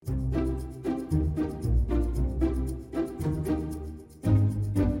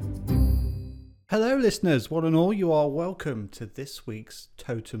Hello, listeners, one and all. You are welcome to this week's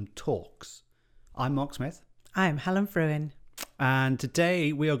Totem Talks. I'm Mark Smith. I'm Helen Fruin. And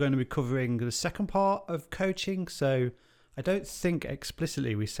today we are going to be covering the second part of coaching. So I don't think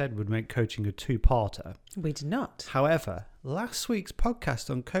explicitly we said we'd make coaching a two-parter. We did not. However, last week's podcast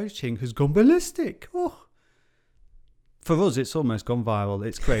on coaching has gone ballistic. Oh. For us, it's almost gone viral.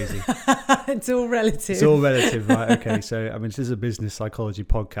 It's crazy. It's all relative. It's all relative, right? Okay, so I mean, this is a business psychology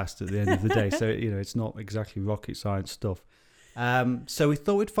podcast at the end of the day, so it's not exactly rocket science stuff. So we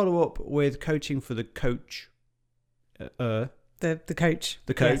thought we'd follow up with coaching for the coach. The coach.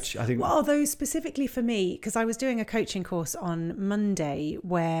 The coach, yes. I think. Well, although specifically for me, because I was doing a coaching course on Monday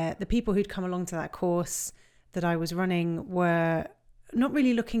where the people who'd come along to that course that I was running were not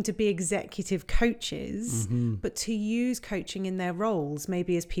really looking to be executive coaches, but to use coaching in their roles,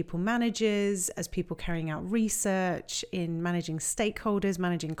 maybe as people managers, as people carrying out research, in managing stakeholders,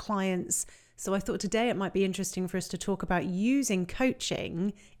 managing clients. So I thought today it might be interesting for us to talk about using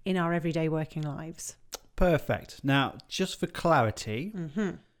coaching in our everyday working lives. Perfect. Now, just for clarity,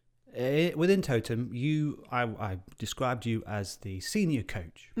 within Totem, I described you as the senior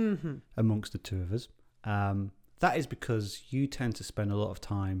coach amongst the two of us. That is because you tend to spend a lot of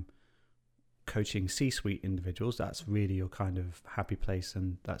time coaching C-suite individuals. That's really your kind of happy place,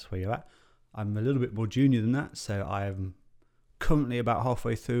 and that's where you're at. I'm a little bit more junior than that, so I am currently about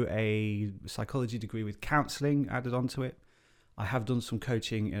halfway through a psychology degree with counselling added onto it. I have done some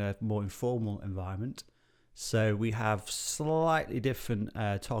coaching in a more informal environment, so we have slightly different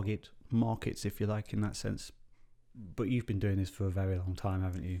target markets, if you like, in that sense. But you've been doing this for a very long time,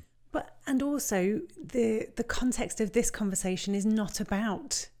 haven't you? And also the context of this conversation is not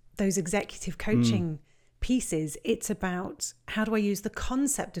about those executive coaching pieces. It's about how do I use the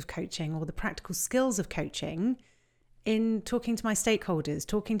concept of coaching or the practical skills of coaching in talking to my stakeholders,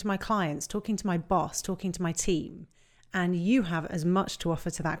 talking to my clients, talking to my boss, talking to my team. And you have as much to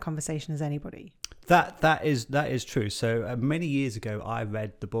offer to that conversation as anybody. That is true. So many years ago, I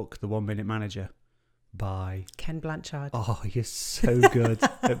read the book, The 1 Minute Manager, by Ken Blanchard. Oh, you're so good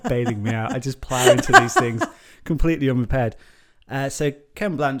at bailing me out. I just plow into these things completely unprepared. So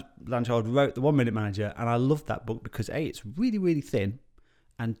Ken Blanchard wrote The 1 Minute Manager, and I love that book because A, it's really, really thin,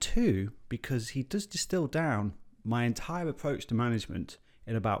 and two, because he does distill down my entire approach to management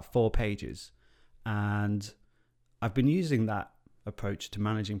in about 4 pages. And I've been using that approach to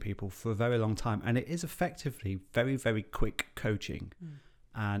managing people for a very long time, and it is effectively very, very quick coaching.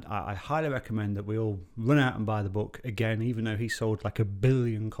 And I highly recommend that we all run out and buy the book again, even though he sold like 1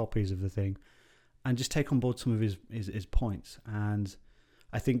 billion copies of the thing, and just take on board some of his points. And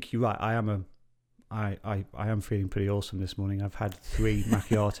I think you're right. I am feeling pretty awesome this morning. I've had 3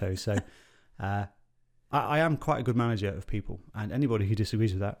 macchiatos, so I am quite a good manager of people. And anybody who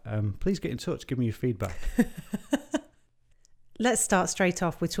disagrees with that, please get in touch. Give me your feedback. Let's start straight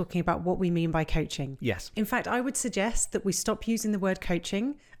off with talking about what we mean by coaching. Yes. In fact, I would suggest that we stop using the word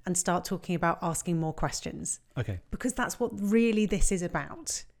coaching and start talking about asking more questions. Okay. Because that's what really this is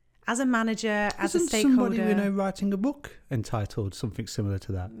about. As a manager, as a stakeholder. Somebody, writing a book entitled something similar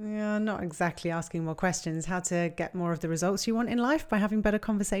to that? Yeah, not exactly asking more questions. How to get more of the results you want in life by having better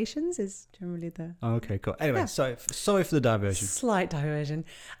conversations is generally the... Okay, cool. Anyway, sorry for the diversion. Slight diversion.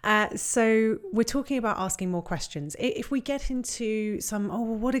 So we're talking about asking more questions. If we get into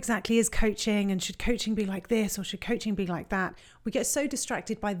what exactly is coaching, and should coaching be like this or should coaching be like that, we get so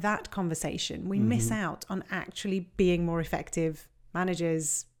distracted by that conversation. We miss out on actually being more effective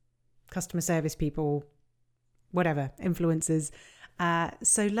managers, customer service people, whatever, influencers.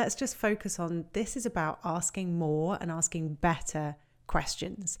 So let's just focus on this is about asking more and asking better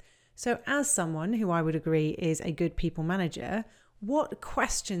questions. So as someone who I would agree is a good people manager, what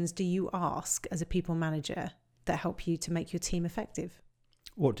questions do you ask as a people manager that help you to make your team effective?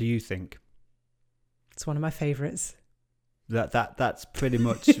 What do you think? It's one of my favorites. That's pretty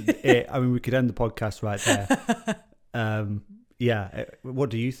much it. I mean, we could end the podcast right there. Yeah, what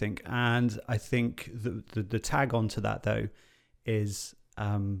do you think? And I think the tag on to that, though, is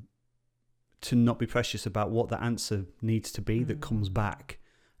to not be precious about what the answer needs to be that comes back.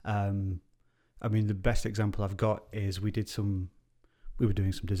 I mean, the best example I've got is we were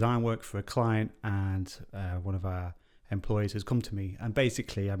doing some design work for a client, and one of our employees has come to me, and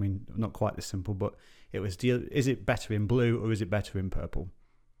basically, I mean, not quite this simple, but it was, is it better in blue or is it better in purple?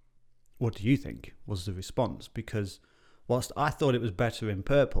 What do you think was the response? Because whilst I thought it was better in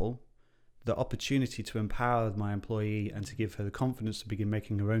purple, the opportunity to empower my employee and to give her the confidence to begin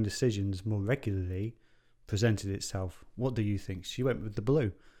making her own decisions more regularly presented itself. What do you think? She went with the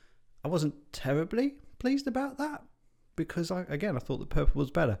blue. I wasn't terribly pleased about that because, I thought the purple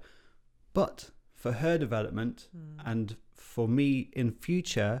was better. But for her development and for me in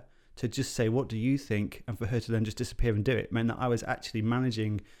future to just say, what do you think? And for her to then just disappear and do it meant that I was actually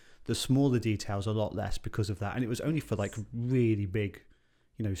managing the smaller details a lot less because of that. And it was only for like really big,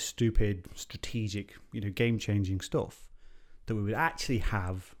 stupid, strategic, game-changing stuff that we would actually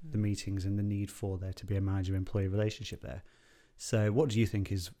have the meetings and the need for there to be a manager-employee relationship there. So what do you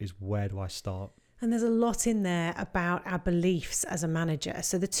think is where do I start? And there's a lot in there about our beliefs as a manager.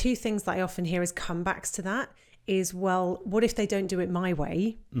 So the two things that I often hear as comebacks to that is, well, what if they don't do it my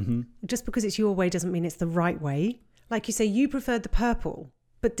way? Mm-hmm. Just because it's your way doesn't mean it's the right way. Like you say, you preferred the purple,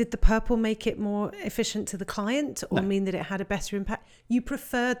 but did the purple make it more efficient to the client or mean that it had a better impact? You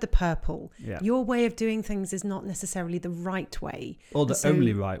preferred the purple. Yeah. Your way of doing things is not necessarily the right way. Or the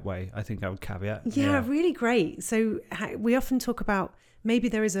only right way, I think I would caveat. Yeah, really great. So we often talk about maybe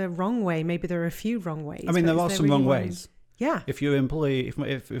there is a wrong way, maybe there are a few wrong ways. I mean, there are some wrong ways. Yeah. If your employee,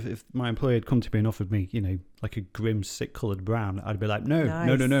 if my employee had come to me and offered me, like a grim, sick-coloured brown, I'd be like, no.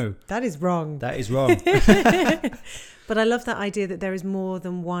 That is wrong. That is wrong. But I love that idea that there is more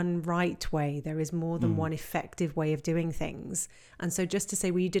than one right way. There is more than one effective way of doing things. And so just to say,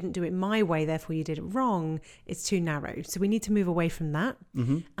 well, you didn't do it my way, therefore you did it wrong, it's too narrow. So we need to move away from that.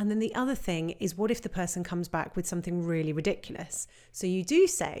 Mm-hmm. And then the other thing is, what if the person comes back with something really ridiculous? So you do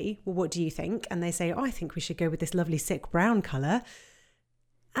say, well, what do you think? And they say, oh, I think we should go with this lovely sick brown colour.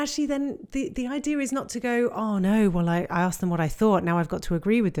 Actually, then the idea is not to go, oh no, well, I asked them what I thought, now I've got to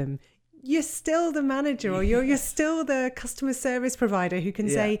agree with them. You're still the manager, or you're still the customer service provider who can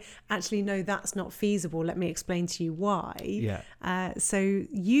say, actually, no, that's not feasible. Let me explain to you why. Yeah. So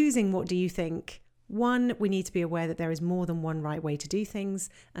using what do you think? One, we need to be aware that there is more than one right way to do things.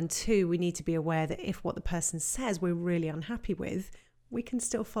 And two, we need to be aware that if what the person says we're really unhappy with, we can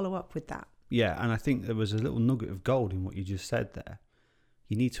still follow up with that. Yeah, and I think there was a little nugget of gold in what you just said there.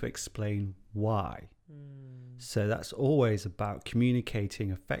 You need to explain why. So that's always about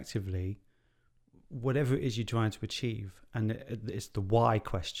communicating effectively whatever it is you're trying to achieve. And it's the why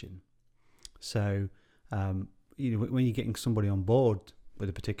question. So, when you're getting somebody on board with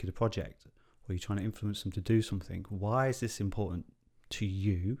a particular project, or you're trying to influence them to do something, why is this important to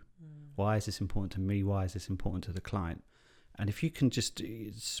you? Why is this important to me? Why is this important to the client? And if you can just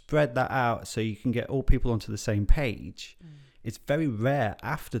spread that out so you can get all people onto the same page, it's very rare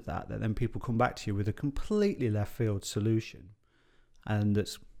after that then people come back to you with a completely left field solution, and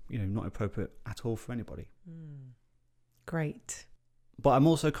that's not appropriate at all for anybody. Great. But I'm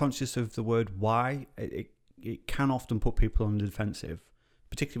also conscious of the word why. It can often put people on the defensive,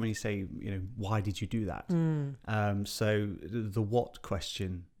 particularly when you say, why did you do that? So the what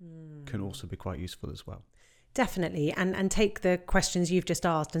question can also be quite useful as well. Definitely. And take the questions you've just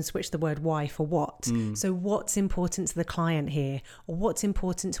asked and switch the word why for what. So what's important to the client here? Or what's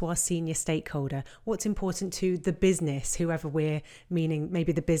important to our senior stakeholder? What's important to the business, whoever we're meaning?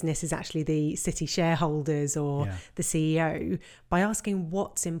 Maybe the business is actually the city shareholders or the CEO. By asking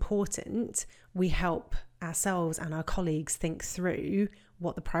what's important, we help ourselves and our colleagues think through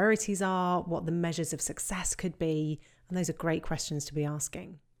what the priorities are, what the measures of success could be. And those are great questions to be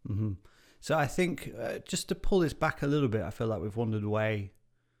asking. Mm-hmm. So I think just to pull this back a little bit, I feel like we've wandered away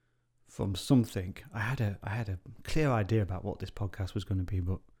from something. I had a clear idea about what this podcast was going to be,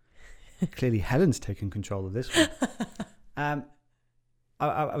 but clearly Helen's taken control of this one.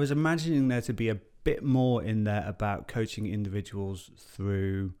 I was imagining there to be a bit more in there about coaching individuals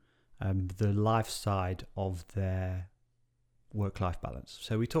through the life side of their work-life balance.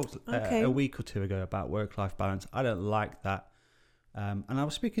 So we talked a week or two ago about work-life balance. I don't like that. And I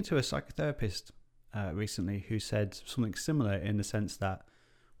was speaking to a psychotherapist recently who said something similar, in the sense that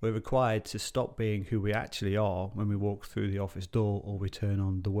we're required to stop being who we actually are when we walk through the office door or we turn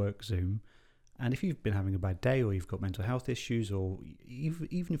on the work Zoom. And if you've been having a bad day, or you've got mental health issues, or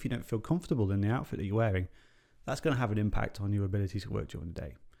even if you don't feel comfortable in the outfit that you're wearing, that's going to have an impact on your ability to work during the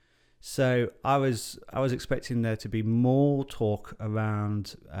day. So I was expecting there to be more talk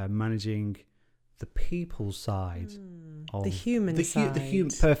around managing the people side of the human side.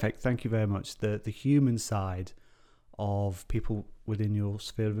 Perfect. Thank you very much. The human side of people within your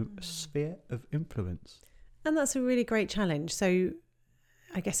sphere of influence. And that's a really great challenge. So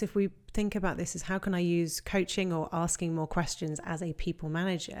I guess if we think about this as, how can I use coaching or asking more questions as a people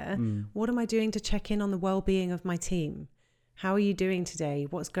manager? What am I doing to check in on the well-being of my team? How are you doing today?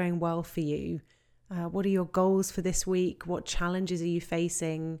 What's going well for you? What are your goals for this week? What challenges are you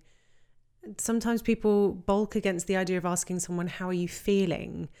facing? Sometimes people balk against the idea of asking someone, how are you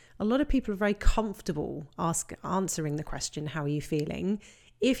feeling? A lot of people are very comfortable answering the question, how are you feeling?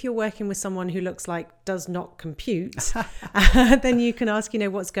 If you're working with someone who looks like does not compute, then you can ask,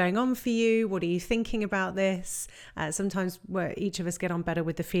 what's going on for you? What are you thinking about this? Sometimes each of us get on better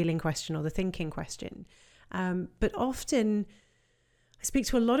with the feeling question or the thinking question. But often I speak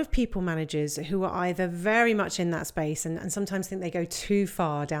to a lot of people managers who are either very much in that space and sometimes think they go too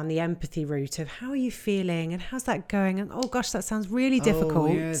far down the empathy route of how are you feeling and how's that going? And oh gosh, that sounds really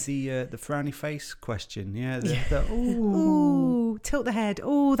difficult. Oh yeah, the frowny face question. Yeah. Ooh, tilt the head.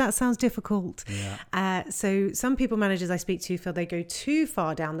 Oh, that sounds difficult. Yeah. So some people managers I speak to feel they go too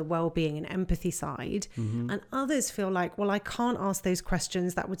far down the well-being and empathy side, and others feel like, well, I can't ask those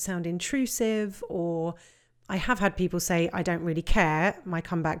questions. That would sound intrusive. Or I have had people say, I don't really care. My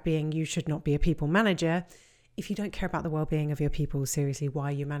comeback being, you should not be a people manager. If you don't care about the well-being of your people, seriously, why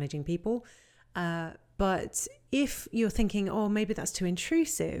are you managing people? But if you're thinking, oh, maybe that's too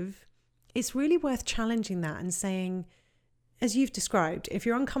intrusive, it's really worth challenging that and saying, as you've described, if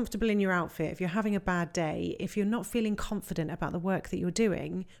you're uncomfortable in your outfit, if you're having a bad day, if you're not feeling confident about the work that you're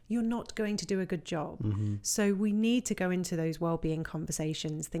doing, you're not going to do a good job. So we need to go into those well-being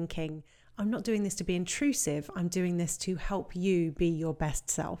conversations thinking, I'm not doing this to be intrusive. I'm doing this to help you be your best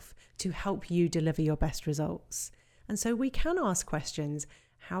self, to help you deliver your best results. And so we can ask questions.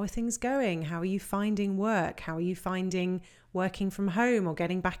 How are things going? How are you finding work? How are you finding working from home or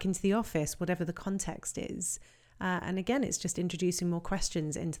getting back into the office, whatever the context is? And again, it's just introducing more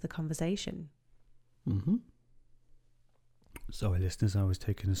questions into the conversation. Sorry, listeners, I was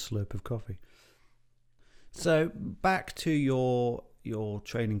taking a slurp of coffee. So back to your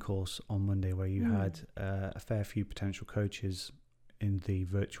training course on Monday, where you had a fair few potential coaches in the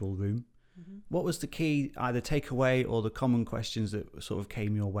virtual room. What was the key either takeaway or the common questions that sort of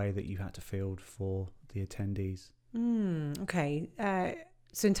came your way that you had to field for the attendees? Okay.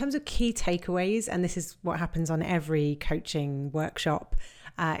 So in terms of key takeaways, and this is what happens on every coaching workshop,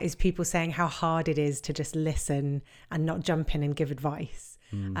 is people saying how hard it is to just listen and not jump in and give advice.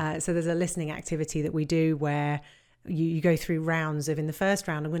 So there's a listening activity that we do where you go through rounds of, in the first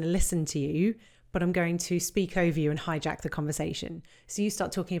round, I'm going to listen to you, but I'm going to speak over you and hijack the conversation. So you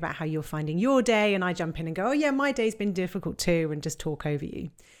start talking about how you're finding your day, and I jump in and go, oh yeah, my day's been difficult too, and just talk over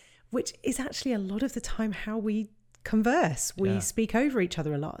you, which is actually a lot of the time how we converse. We speak over each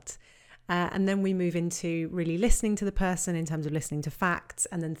other a lot. And then we move into really listening to the person in terms of listening to facts.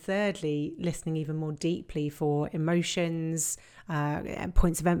 And then thirdly, listening even more deeply for emotions,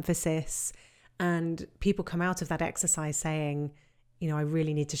 points of emphasis. And people come out of that exercise saying, I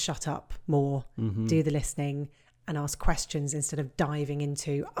really need to shut up more, do the listening and ask questions instead of diving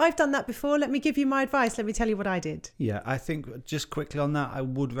into, I've done that before, let me give you my advice, let me tell you what I did. Yeah, I think just quickly on that, I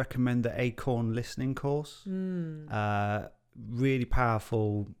would recommend the Acorn listening course. Really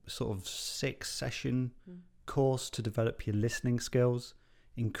powerful sort of 6-session course to develop your listening skills.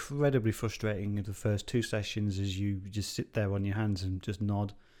 Incredibly frustrating in the first 2 sessions as you just sit there on your hands and just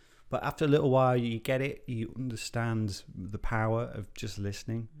nod. But after a little while, you get it. You understand the power of just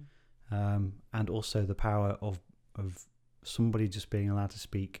listening, and also the power of somebody just being allowed to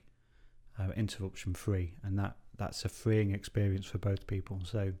speak interruption free, and that's a freeing experience for both people.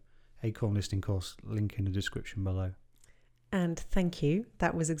 So Acorn listening course, link in the description below. And thank you.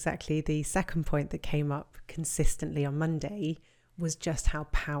 That was exactly the second point that came up consistently on Monday, was just how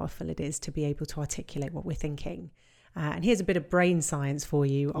powerful it is to be able to articulate what we're thinking. And here's a bit of brain science for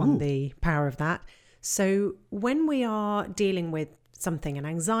you on the power of that. So when we are dealing with something, an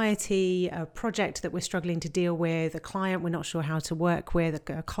anxiety, a project that we're struggling to deal with, a client we're not sure how to work with,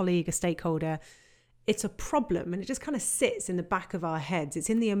 a colleague, a stakeholder, it's a problem and it just kind of sits in the back of our heads. It's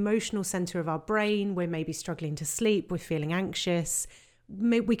in the emotional center of our brain. We're maybe struggling to sleep. We're feeling anxious.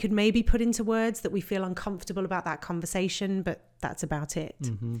 We could maybe put into words that we feel uncomfortable about that conversation, but that's about it.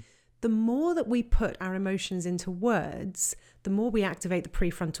 The more that we put our emotions into words, the more we activate the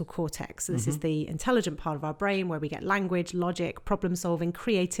prefrontal cortex. So this is the intelligent part of our brain where we get language, logic, problem solving,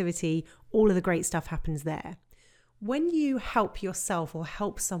 creativity, all of the great stuff happens there. When you help yourself or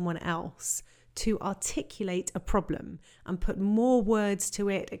help someone else to articulate a problem and put more words to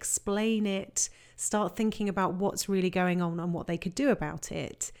it, explain it, start thinking about what's really going on and what they could do about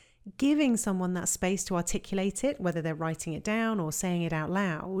it, giving someone that space to articulate it, whether they're writing it down or saying it out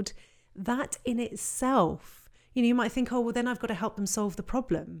loud, that in itself, you might think, oh, well, then I've got to help them solve the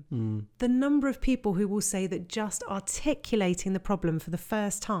problem. The number of people who will say that just articulating the problem for the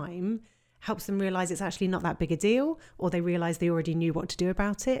first time helps them realize it's actually not that big a deal, or they realize they already knew what to do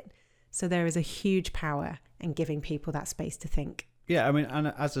about it. So there is a huge power in giving people that space to think. Yeah, I mean,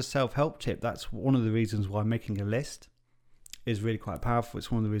 and as a self-help tip, that's one of the reasons why making a list is really quite powerful. It's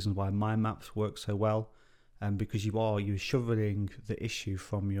one of the reasons why mind maps work so well. because you're shoveling the issue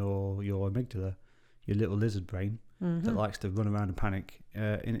from your amygdala, your little lizard brain that likes to run around and panic,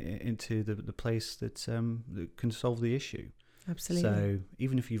 into the place that can solve the issue. Absolutely. So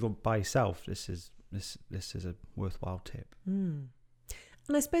even if you're by yourself, this is a worthwhile tip.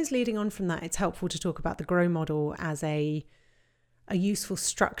 And I suppose leading on from that, it's helpful to talk about the GROW model as a useful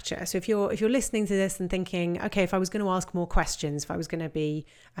structure. So if you're listening to this and thinking, okay, if I was going to ask more questions, if I was going to be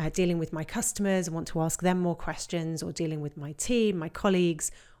dealing with my customers and want to ask them more questions, or dealing with my team, my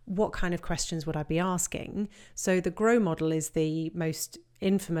colleagues, what kind of questions would I be asking? So the GROW model is the most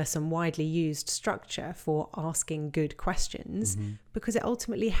infamous and widely used structure for asking good questions, because it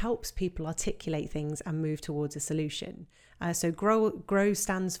ultimately helps people articulate things and move towards a solution. So GROW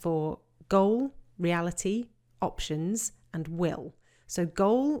stands for goal, reality, options, and will. So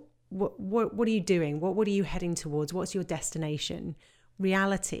goal, what are you doing? What are you heading towards? What's your destination?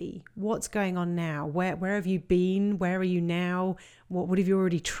 Reality, what's going on now? Where have you been? Where are you now? What have you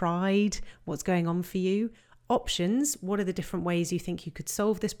already tried? What's going on for you? Options, what are the different ways you think you could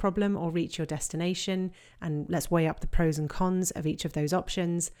solve this problem or reach your destination? And let's weigh up the pros and cons of each of those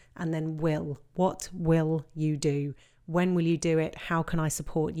options. And then will, what will you do? When will you do it? How can I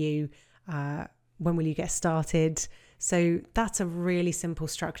support you? When will you get started? So that's a really simple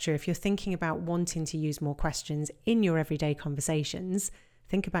structure. If you're thinking about wanting to use more questions in your everyday conversations,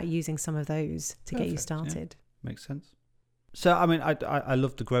 think about using some of those to get you started. Yeah. Makes sense. So, I mean, I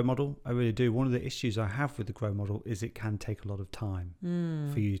love the GROW model. I really do. One of the issues I have with the GROW model is it can take a lot of time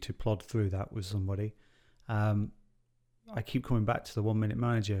for you to plod through that with somebody. I keep coming back to the 1 Minute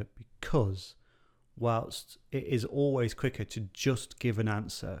Manager because whilst it is always quicker to just give an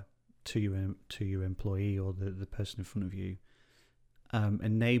answer to your employee or the person in front of you,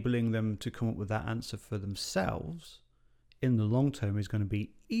 enabling them to come up with that answer for themselves in the long term is going to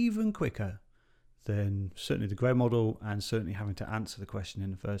be even quicker than certainly the GROW model, and certainly having to answer the question in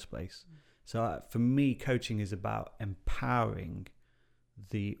the first place. So for me, coaching is about empowering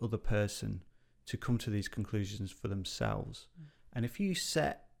the other person to come to these conclusions for themselves. And if you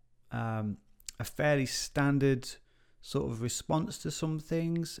set a fairly standard sort of response to some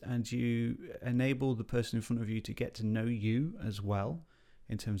things, and you enable the person in front of you to get to know you as well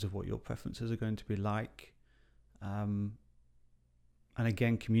in terms of what your preferences are going to be like, and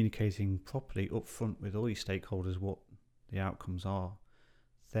again communicating properly up front with all your stakeholders what the outcomes are,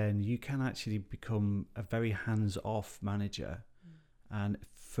 then you can actually become a very hands-off manager. And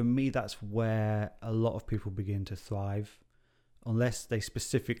for me, that's where a lot of people begin to thrive, unless they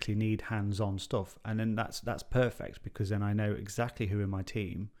specifically need hands-on stuff. And then that's perfect, because then I know exactly who in my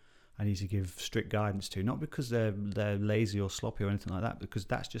team I need to give strict guidance to, not because they're lazy or sloppy or anything like that, because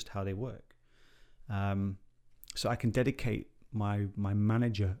that's just how they work. So I can dedicate my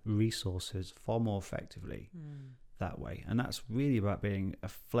manager resources far more effectively that way. And that's really about being a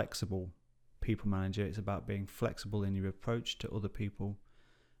flexible people manager. It's about being flexible in your approach to other people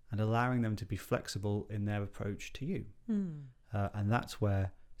and allowing them to be flexible in their approach to you. And that's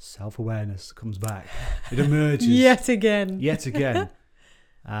where self-awareness comes back. It emerges yet again.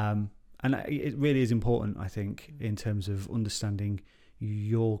 And it really is important, I think, in terms of understanding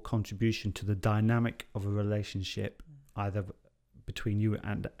your contribution to the dynamic of a relationship, either between you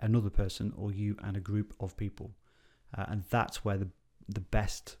and another person or you and a group of people. And that's where the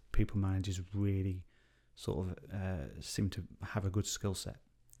best people managers really sort of seem to have a good skill set.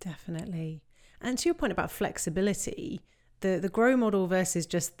 Definitely. And to your point about flexibility, the GROW model versus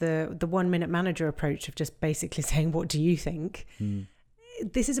just the 1 Minute Manager approach of just basically saying, what do you think?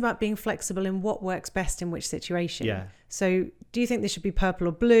 This is about being flexible in what works best in which situation. Yeah. So do you think this should be purple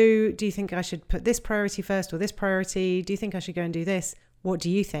or blue? Do you think I should put this priority first or this priority? Do you think I should go and do this? What do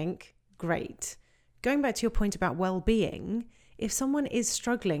you think? Great. Going back to your point about well-being, if someone is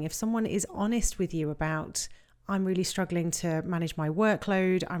struggling, if someone is honest with you about, I'm really struggling to manage my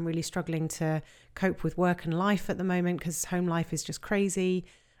workload, I'm really struggling to cope with work and life at the moment because home life is just crazy,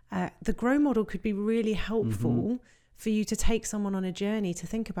 the GROW model could be really helpful for you to take someone on a journey to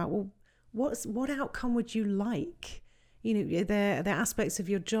think about, well, what outcome would you like? You know, there are aspects of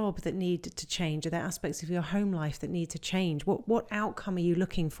your job that need to change. Are there aspects of your home life that need to change? What outcome are you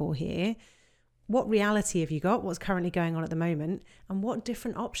looking for here? What reality have you got? What's currently going on at the moment? And what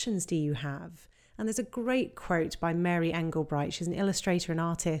different options do you have? And there's a great quote by Mary Engelbright. She's an illustrator and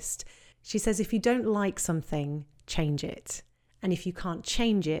artist. She says, if you don't like something, change it. And if you can't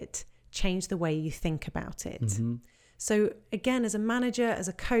change it, change the way you think about it. So again, as a manager, as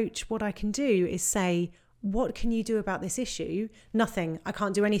a coach, what I can do is say, what can you do about this issue? Nothing. I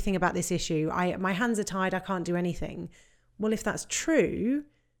can't do anything about this issue. My hands are tied. I can't do anything. Well, if that's true,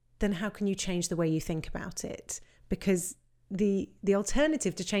 then how can you change the way you think about it? Because the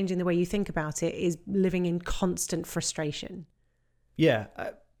alternative to changing the way you think about it is living in constant frustration. Yeah.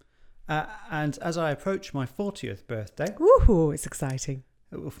 And as I approach my 40th birthday... Woohoo, it's exciting.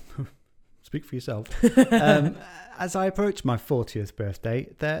 Speak for yourself. As I approach my 40th birthday,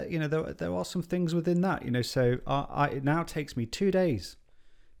 there are some things within that, so it now takes me 2 days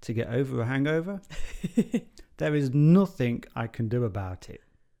to get over a hangover. There is nothing I can do about it.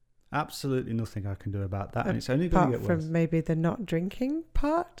 Absolutely nothing I can do about that, and it's only going to get worse. Apart from maybe the not drinking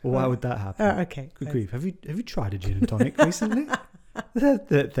part? Well, why would that happen? Oh, okay. Good grief. Have you tried a gin and tonic recently?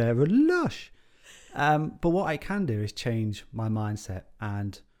 They're a lush. But what I can do is change my mindset,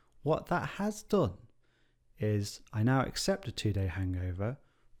 and what that has done is I now accept a 2-day hangover,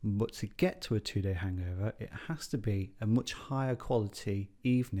 but to get to a 2-day hangover, it has to be a much higher quality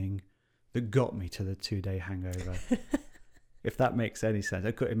evening that got me to the 2-day hangover. If that makes any sense.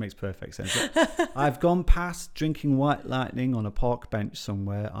 It makes perfect sense. I've gone past drinking White Lightning on a park bench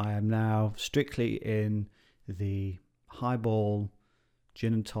somewhere. I am now strictly in the highball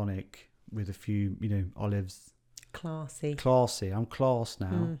gin and tonic with a few, olives. Classy. I'm class now.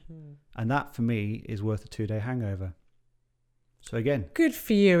 Mm-hmm. And that for me is worth a 2-day hangover. So again. Good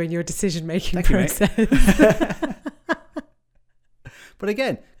for you and your decision-making process. But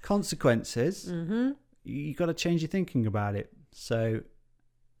again, consequences. Mm-hmm. You got to change your thinking about it. So,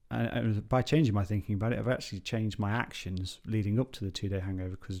 and by changing my thinking about it, I've actually changed my actions leading up to the 2-day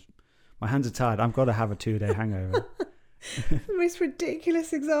hangover, because my hands are tired. I've got to have a 2-day hangover. The most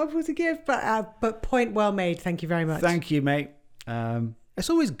ridiculous example to give, but point well made. Thank you very much. Thank you, mate.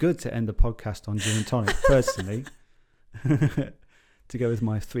 It's always good to end the podcast on gin and tonic, personally, to go with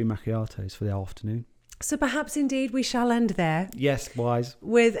my 3 macchiatos for the afternoon. So perhaps indeed we shall end there. Yes, wise.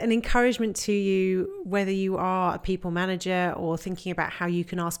 With an encouragement to you, whether you are a people manager or thinking about how you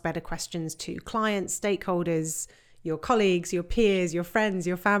can ask better questions to clients, stakeholders, your colleagues, your peers, your friends,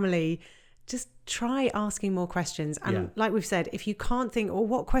 your family. Just try asking more questions. And like we've said, if you can't think,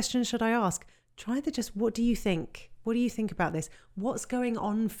 what question should I ask? Try what do you think? What do you think about this? What's going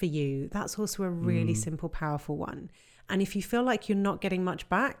on for you? That's also a really simple, powerful one. And if you feel like you're not getting much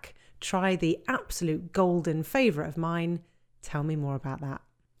back, try the absolute golden favourite of mine. Tell me more about that.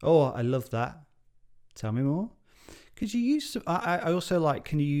 Oh, I love that. Tell me more. Could you use some, I also like,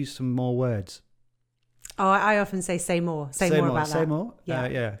 can you use some more words? Oh, I often say more. Say more about that. Say more.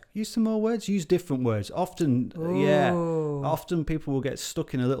 Yeah. Use some more words. Use different words. Often, often people will get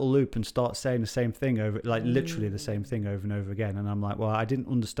stuck in a little loop and start saying the same thing literally the same thing over and over again. And I'm like, well, I didn't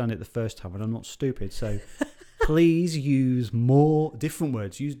understand it the first time, and I'm not stupid. So please use more different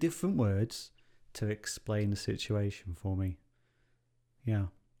words. Use different words to explain the situation for me. Yeah.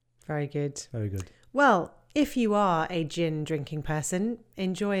 Very good. Very good. Well, if you are a gin drinking person,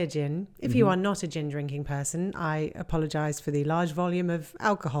 enjoy a gin. If you are not a gin drinking person, I apologise for the large volume of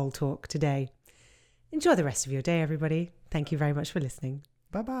alcohol talk today. Enjoy the rest of your day, everybody. Thank you very much for listening.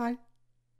 Bye-bye.